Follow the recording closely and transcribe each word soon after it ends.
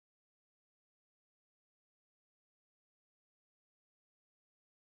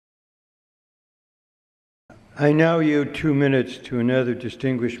I now yield 2 minutes to another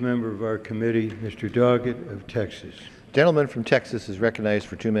distinguished member of our committee, Mr. Doggett of Texas. Gentleman from Texas is recognized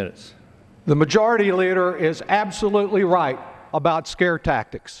for 2 minutes. The majority leader is absolutely right about scare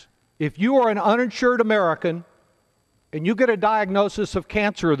tactics. If you are an uninsured American and you get a diagnosis of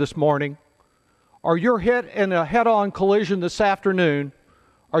cancer this morning, or you're hit in a head-on collision this afternoon,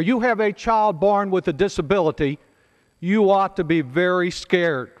 or you have a child born with a disability, you ought to be very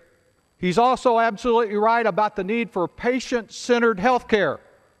scared. He's also absolutely right about the need for patient-centered health care.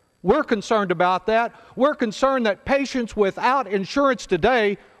 We're concerned about that. We're concerned that patients without insurance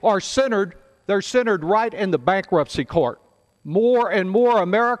today are centered. They're centered right in the bankruptcy court. More and more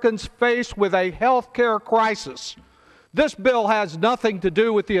Americans faced with a health care crisis. This bill has nothing to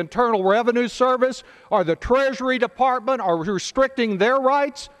do with the Internal Revenue Service or the Treasury Department or restricting their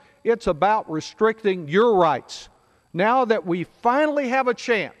rights. It's about restricting your rights. Now that we finally have a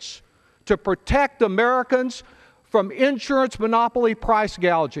chance to protect Americans from insurance monopoly price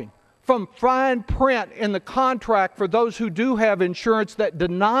gouging, from fine print in the contract for those who do have insurance that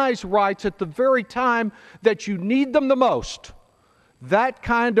denies rights at the very time that you need them the most. That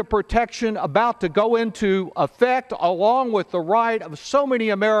kind of protection about to go into effect, along with the right of so many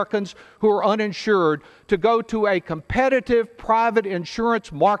Americans who are uninsured to go to a competitive private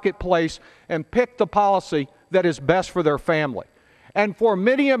insurance marketplace and pick the policy that is best for their family. And for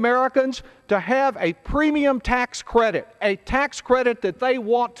many Americans to have a premium tax credit, a tax credit that they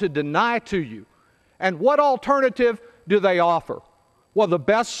want to deny to you. And what alternative do they offer? Well, the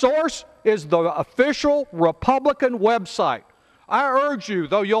best source is the official Republican website. I urge you,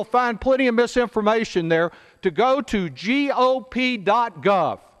 though you'll find plenty of misinformation there, to go to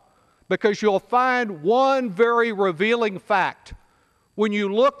GOP.gov, because you'll find one very revealing fact. When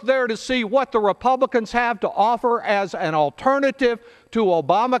you look there to see what the Republicans have to offer as an alternative to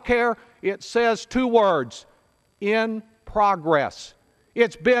Obamacare, it says 2 words: in progress.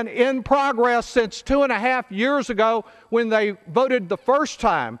 It's been in progress since 2.5 years ago when they voted the first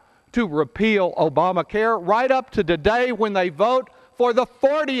time to repeal Obamacare, right up to today when they vote for the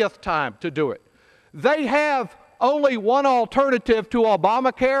 40th time to do it. They have only one alternative to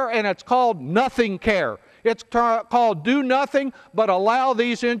Obamacare, and it's called NothingCare. It's called do nothing but allow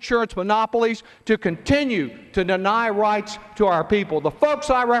these insurance monopolies to continue to deny rights to our people. The folks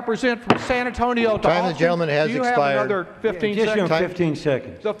I represent from San Antonio to Austin, the gentleman has do you expired. have another 15 seconds? 15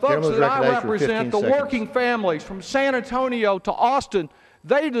 seconds. The folks that I represent, the working families from San Antonio to Austin,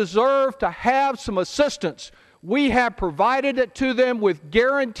 they deserve to have some assistance. We have provided it to them with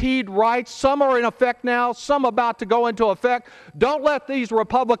guaranteed rights. Some are in effect now, some about to go into effect. Don't let these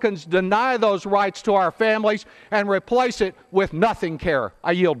Republicans deny those rights to our families and replace it with NothingCare.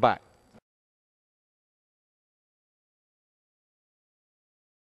 I yield back.